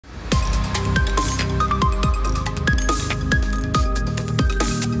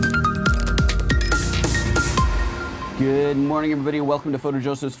Good morning, everybody. Welcome to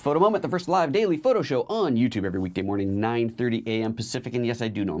PhotoJoseph's Photo Moment, the first live daily photo show on YouTube every weekday morning, 9:30 a.m. Pacific. And yes, I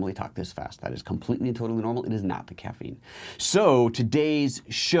do normally talk this fast. That is completely and totally normal. It is not the caffeine. So today's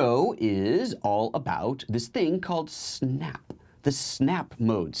show is all about this thing called Snap. The Snap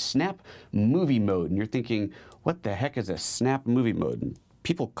mode, Snap movie mode. And you're thinking, what the heck is a Snap movie mode? And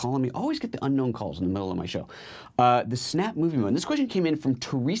people calling me, always get the unknown calls in the middle of my show. The Snap movie mode. And this question came in from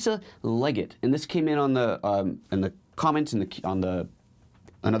Teresa Leggett, and this came in on the comments on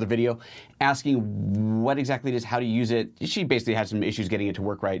another video asking what exactly it is, how to use it. She basically had some issues getting it to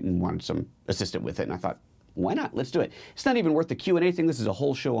work right and wanted some assistant with it, and I thought, why not? Let's do it. It's not even worth the Q&A thing. This is a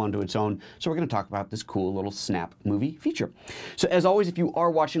whole show onto its own. So we're going to talk about this cool little Snap movie feature. So as always, if you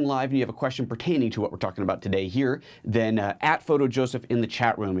are watching live and you have a question pertaining to what we're talking about today here, then at PhotoJoseph in the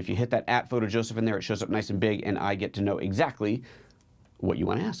chat room. If you hit that at PhotoJoseph in there, it shows up nice and big, and I get to know exactly what you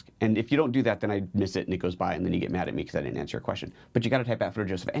want to ask. And if you don't do that, then I miss it and it goes by, and then you get mad at me because I didn't answer your question. But you got to type at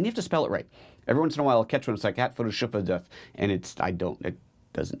PhotoJoseph, and you have to spell it right. Every once in a while I'll catch one, it's like at PhotoJoseph, and it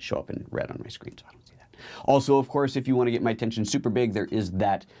doesn't show up in red on my screen, so I don't see that. Also, of course, if you want to get my attention super big, there is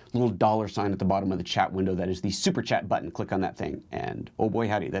that little $ at the bottom of the chat window. That is the super chat button. Click on that thing, and oh boy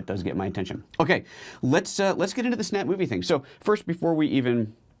howdy, that does get my attention. Okay, let's get into the Snap movie thing. So first, before we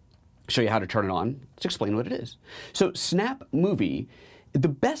even show you how to turn it on, let's explain what it is. So Snap Movie, the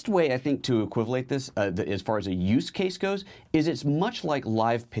best way I think to equivalent this as far as a use case goes is it's much like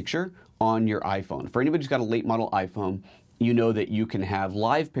Live Picture on your iPhone. For anybody who's got a late model iPhone, you know that you can have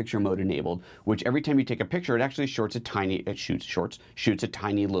Live Picture mode enabled, which every time you take a picture, it actually shoots a tiny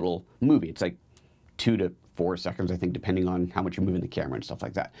little movie. It's like 2 to 4 seconds, I think, depending on how much you're moving the camera and stuff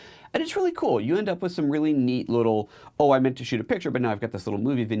like that. And it's really cool. You end up with some really neat little, oh, I meant to shoot a picture, but now I've got this little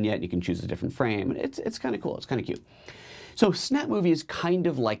movie vignette, and you can choose a different frame. And it's kind of cool. It's kind of cute. So Snap Movie is kind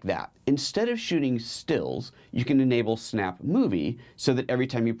of like that. Instead of shooting stills, you can enable Snap Movie so that every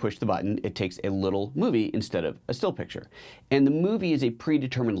time you push the button, it takes a little movie instead of a still picture. And the movie is a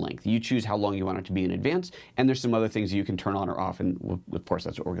predetermined length. You choose how long you want it to be in advance, and there's some other things you can turn on or off, and of course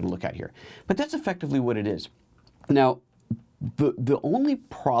that's what we're going to look at here. But that's effectively what it is. Now, the only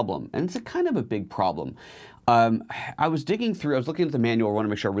problem, and it's a kind of a big problem, I was digging through, I was looking at the manual, I want to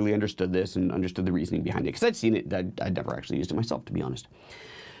make sure I really understood this and understood the reasoning behind it, because I'd seen it, I'd never actually used it myself, to be honest.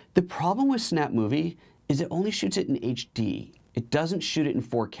 The problem with Snap Movie is it only shoots it in HD. It doesn't shoot it in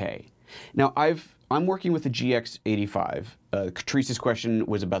 4K. Now, I'm working with the GX85. Teresa's question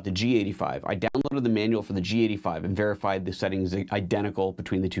was about the G85. I downloaded the manual for the G85 and verified the settings identical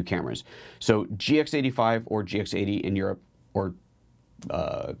between the two cameras. So GX85 or GX80 in Europe, or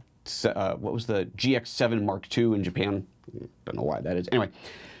what was the GX7 Mark II in Japan? Don't know why that is. Anyway,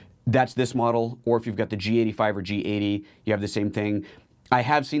 that's this model. Or if you've got the G85 or G80, you have the same thing. I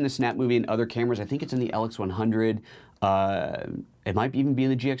have seen the Snap Movie in other cameras. I think it's in the LX100. It might even be in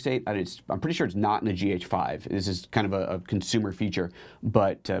the GX8. I'm pretty sure it's not in the GH5. This is kind of a consumer feature.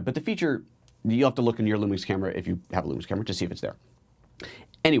 But the feature, you'll have to look in your Lumix camera if you have a Lumix camera to see if it's there.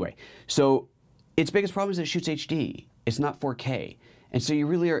 Anyway, so its biggest problem is that it shoots HD. It's not 4K. And so you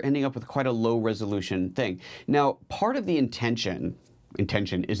really are ending up with quite a low resolution thing. Now, part of the intention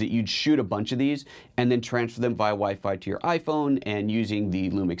is that you'd shoot a bunch of these and then transfer them via Wi-Fi to your iPhone, and using the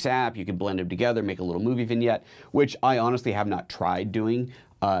Lumix app, you can blend them together, make a little movie vignette, which I honestly have not tried doing.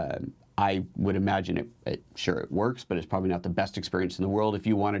 I would imagine sure it works, but it's probably not the best experience in the world. If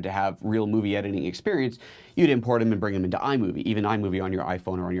you wanted to have real movie editing experience, you'd import them and bring them into iMovie. Even iMovie on your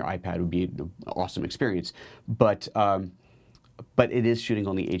iPhone or on your iPad would be an awesome experience. But it is shooting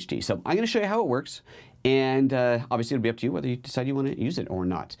only HD. So I'm going to show you how it works, and obviously it'll be up to you whether you decide you want to use it or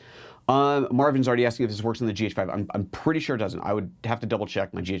not. Marvin's already asking if this works on the GH5. I'm pretty sure it doesn't. I would have to double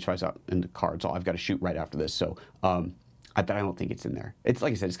check. My GH5's out in the car, so I've got to shoot right after this. So I don't think it's in there. It's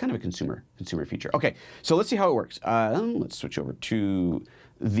like I said, it's kind of a consumer feature. Okay, so let's see how it works. Let's switch over to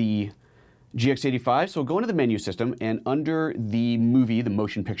the GX85. So go into the menu system, and under the movie, the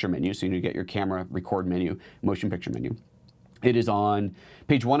motion picture menu, so you get your camera, record menu, motion picture menu. It is on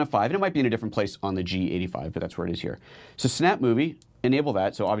page 1 of 5, and it might be in a different place on the G85, but that's where it is here. So Snap Movie, enable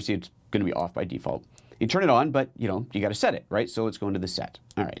that. So obviously it's going to be off by default. You turn it on, but you got to set it, right? So let's go into the set.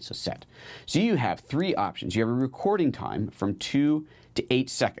 All right, so set. So you have 3 options. You have a recording time from 2 to 8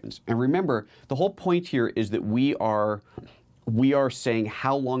 seconds. And remember, the whole point here is that we are saying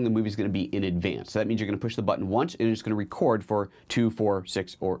how long the movie is going to be in advance. So that means you're going to push the button once, and it's going to record for 2, 4,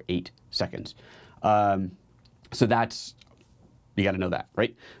 6, or 8 seconds. So that's, you got to know that,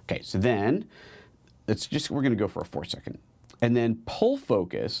 right? Okay, so then we're going to go for a 4-second. And then pull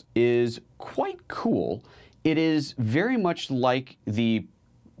focus is quite cool. It is very much like the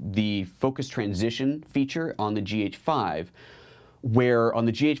the focus transition feature on the GH5, where on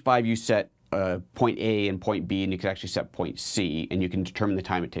the GH5 you set point A and point B, and you can actually set point C, and you can determine the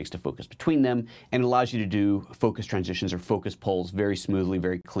time it takes to focus between them, and it allows you to do focus transitions or focus pulls very smoothly,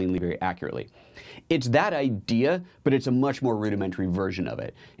 very cleanly, very accurately. It's that idea, but it's a much more rudimentary version of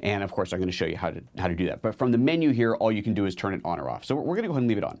it. And of course, I'm going to show you how to do that. But from the menu here, all you can do is turn it on or off. So we're going to go ahead and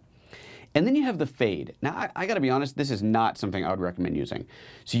leave it on. And then you have the fade. Now, I got to be honest, this is not something I would recommend using.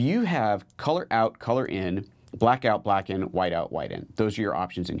 So you have color out, color in, black out, black in, white out, white in. Those are your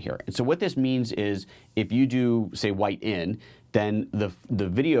options in here. And so what this means is if you do, say, white in, then the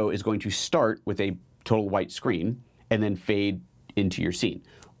video is going to start with a total white screen and then fade into your scene.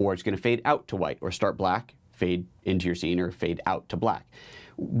 Or it's going to fade out to white, or start black, fade into your scene, or fade out to black.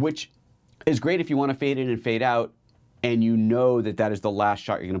 Which is great if you want to fade in and fade out, and you know that that is the last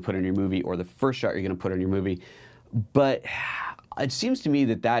shot you're going to put in your movie, or the first shot you're going to put in your movie. But it seems to me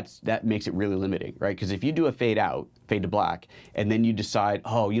that that makes it really limiting, right? Because if you do a fade out, fade to black, and then you decide,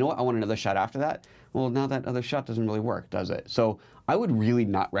 oh, you know what, I want another shot after that, well, now that other shot doesn't really work, does it? So I would really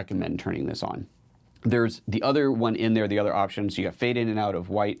not recommend turning this on. There's the other one in there, the other option. So you got fade in and out of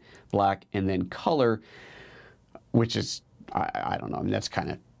white, black, and then color, which is, I don't know, I mean, that's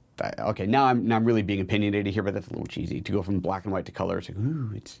kind of, okay, now I'm really being opinionated here, but that's a little cheesy. To go from black and white to color, it's like,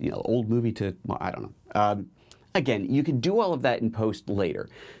 ooh, it's, you know, old movie to, well, I don't know. Again, you could do all of that in post later.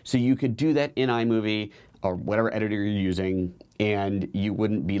 So you could do that in iMovie or whatever editor you're using, and you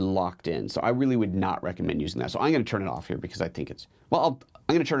wouldn't be locked in. So I really would not recommend using that. So I'm going to turn it off here because I think it's, well,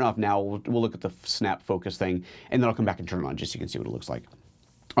 I'm going to turn it off now. We'll look at the snap focus thing, and then I'll come back and turn it on just so you can see what it looks like.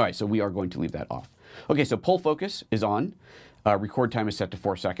 All right, so we are going to leave that off. Okay, so pull focus is on. Record time is set to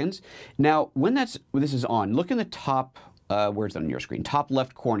 4 seconds. Now, when this is on, look in the top, where's that on your screen? Top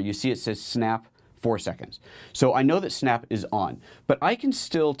left corner, you see it says snap 4 seconds. So I know that snap is on, but I can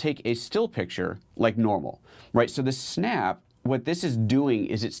still take a still picture like normal, right? So the snap, what this is doing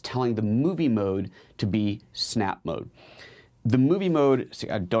is it's telling the movie mode to be snap mode. The movie mode, see,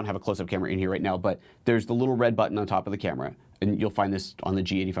 I don't have a close-up camera in here right now, but there's the little red button on top of the camera, and you'll find this on the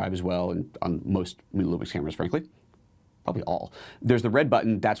G85 as well, and on most Lumix cameras, frankly. Probably all. There's the red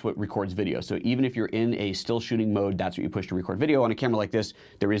button, that's what records video. So even if you're in a still shooting mode, that's what you push to record video. On a camera like this,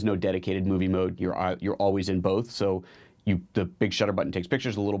 there is no dedicated movie mode. You're always in both. So the big shutter button takes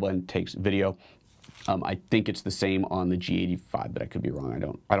pictures, the little button takes video. I think it's the same on the G85, but I could be wrong.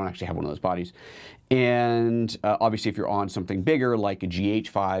 I don't actually have one of those bodies. And obviously if you're on something bigger like a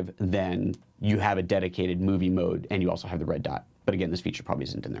GH5, then you have a dedicated movie mode, and you also have the red dot. But again, this feature probably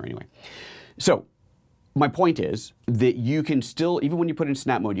isn't in there anyway. So my point is that you can still, even when you put in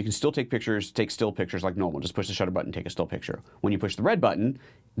snap mode, you can still take pictures, take still pictures like normal. Just push the shutter button, take a still picture. When you push the red button,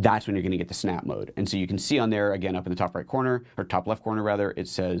 that's when you're going to get the snap mode. And so you can see on there, again, up in the top right corner, or top left corner rather, it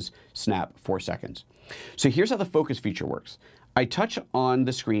says snap 4 seconds. So here's how the focus feature works. I touch on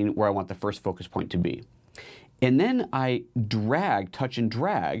the screen where I want the first focus point to be. And then I touch and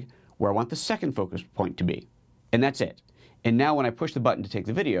drag where I want the second focus point to be. And that's it. And now when I push the button to take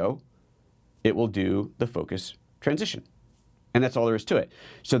the video, it will do the focus transition. And that's all there is to it.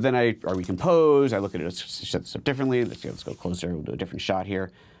 So then I recompose, I look at it, let's set this up differently. Let's go closer, we'll do a different shot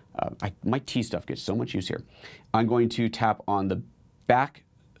here. My T stuff gets so much use here. I'm going to tap on the back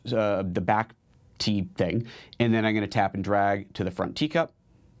T thing, and then I'm going to tap and drag to the front teacup,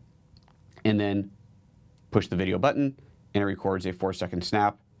 and then push the video button, and it records a 4-second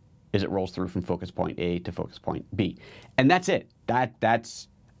snap as it rolls through from focus point A to focus point B. And that's it. That's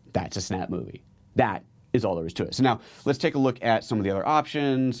a snap movie. That is all there is to it. So now let's take a look at some of the other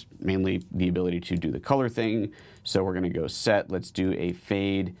options, mainly the ability to do the color thing. So we're going to go set. Let's do a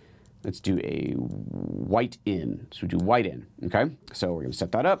fade. Let's do a white in. So we do white in. Okay. So we're going to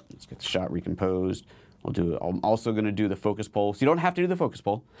set that up. Let's get the shot recomposed. I'm also going to do the focus pull. So you don't have to do the focus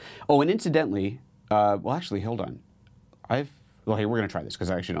pull. Oh, and incidentally, well, actually, hold on. Well, here, we're going to try this because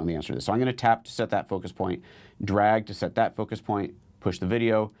I actually don't know the answer to this. So I'm going to tap to set that focus point, drag to set that focus point, push the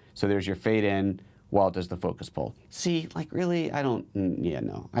video. So there's your fade in while it does the focus pull. See, like really, I don't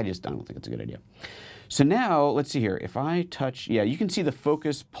think it's a good idea. So now, let's see here. If I touch, yeah, you can see the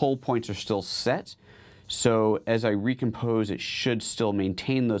focus pull points are still set. So as I recompose, it should still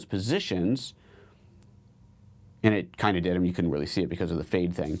maintain those positions. And it kind of did. I mean, you couldn't really see it because of the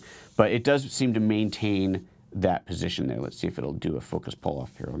fade thing. But it does seem to maintain that position there. Let's see if it'll do a focus pull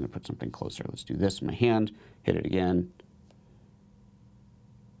off here. I'm going to put something closer. Let's do this in my hand, hit it again.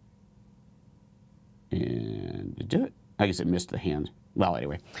 And do it. I guess it missed the hand. Well,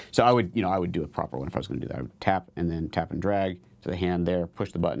 anyway. So I would do a proper one if I was going to do that. I would tap and then tap and drag to the hand there,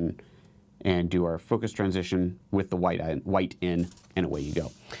 push the button, and do our focus transition with the white in, and away you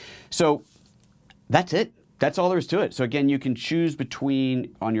go. So that's it. That's all there is to it. So again, you can choose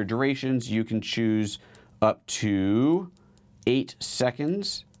between, on your durations, you can choose up to 8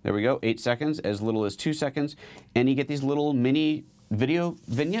 seconds. There we go, 8 seconds, as little as 2 seconds. And you get these little mini video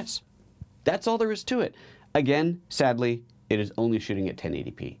vignettes. That's all there is to it. Again, sadly, it is only shooting at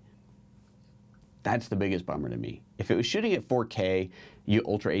 1080p. That's the biggest bummer to me. If it was shooting at 4K,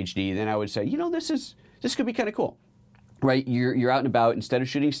 Ultra HD, then I would say, you know, this could be kind of cool. Right, you're out and about. Instead of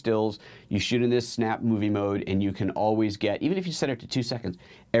shooting stills, you shoot in this snap movie mode, and you can always get, even if you set it to 2 seconds,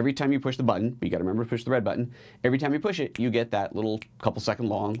 every time you push the button, but you got to remember to push the red button, every time you push it, you get that little couple second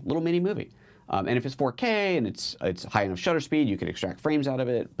long little mini movie. And if it's 4K and it's high enough shutter speed, you can extract frames out of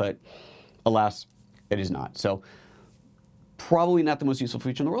it, but alas, it is not. So probably not the most useful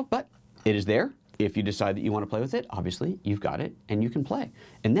feature in the world, but it is there. If you decide that you want to play with it, obviously you've got it and you can play.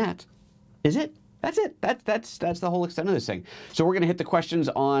 And that is it. That's it. That's the whole extent of this thing. So we're going to hit the questions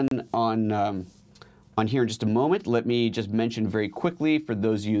on here in just a moment. Let me just mention very quickly, for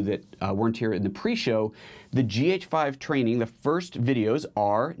those of you that weren't here in the pre-show, the GH5 training, the first videos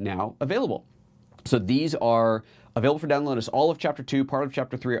are now available. So these are available for download. It's all of Chapter 2, part of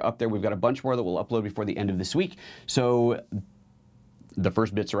Chapter 3 are up there. We've got a bunch more that we'll upload before the end of this week. So the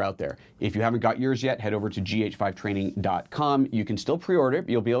first bits are out there. If you haven't got yours yet, head over to gh5training.com. You can still pre-order it.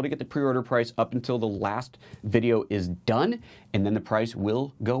 You'll be able to get the pre-order price up until the last video is done, and then the price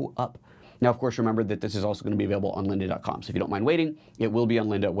will go up. Now, of course, remember that this is also going to be available on lynda.com. So if you don't mind waiting, it will be on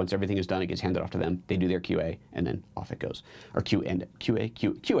Lynda. Once everything is done, it gets handed off to them. They do their QA, and then off it goes. Or QA,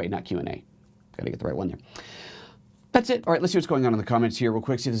 not Q&A. Got to get the right one there. That's it. All right, let's see what's going on in the comments here real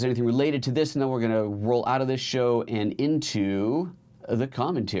quick, see if there's anything related to this, and then we're going to roll out of this show and into the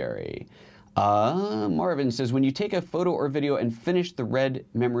commentary. Marvin says, when you take a photo or video and finish, the red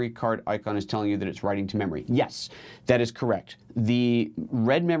memory card icon is telling you that it's writing to memory. Yes, that is correct. The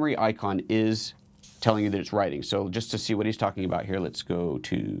red memory icon is telling you that it's writing. So just to see what he's talking about here, let's go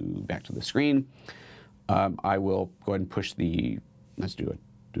back to the screen. I will go ahead and push the, let's do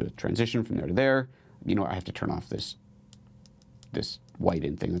a transition from there to there. You know, I have to turn off this white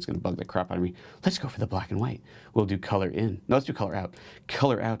in thing that's going to bug the crap out of me. Let's go for the black and white. We'll do color in. No, let's do color out.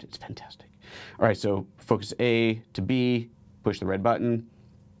 Color out, it's fantastic. All right, so focus A to B, push the red button.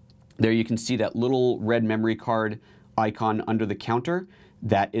 There you can see that little red memory card icon under the counter.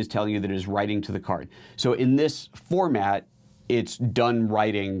 That is telling you that it is writing to the card. So in this format, it's done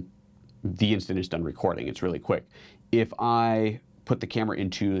writing the instant it's done recording. It's really quick. If I put the camera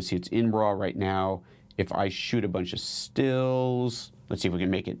into, let's see, it's in RAW right now. If I shoot a bunch of stills, let's see if we can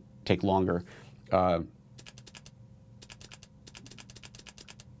make it take longer.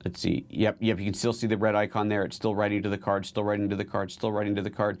 Let's see. Yep, you can still see the red icon there. It's still writing to the card, still writing to the card, still writing to the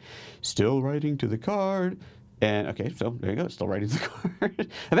card, still writing to the card. And okay, so there you go, it's still writing to the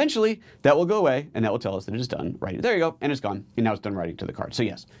card. Eventually, that will go away, and that will tell us that it is done writing. There you go, and it's gone, and now it's done writing to the card. So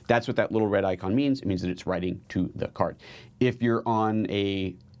yes, that's what that little red icon means. It means that it's writing to the card. If you're on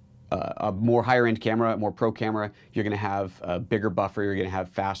a more higher-end camera, more pro camera, you're going to have a bigger buffer, you're going to have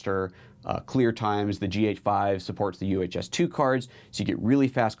faster clear times. The GH5 supports the UHS-2 cards, so you get really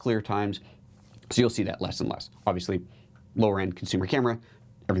fast clear times. So you'll see that less and less. Obviously, lower-end consumer camera,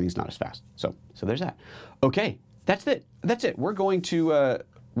 everything's not as fast. So there's that. Okay, that's it. That's it. We're going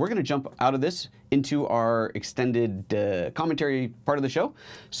to jump out of this into our extended commentary part of the show.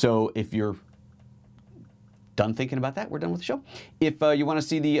 So if you're done thinking about that, we're done with the show. If you want to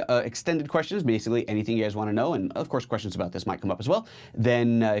see the extended questions, basically anything you guys want to know, and of course questions about this might come up as well,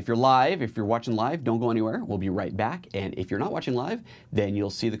 then if you're watching live, don't go anywhere. We'll be right back. And if you're not watching live, then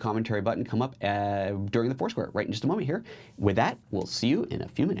you'll see the commentary button come up during the Foursquare right in just a moment here. With that, we'll see you in a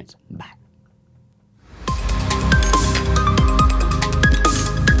few minutes. Bye.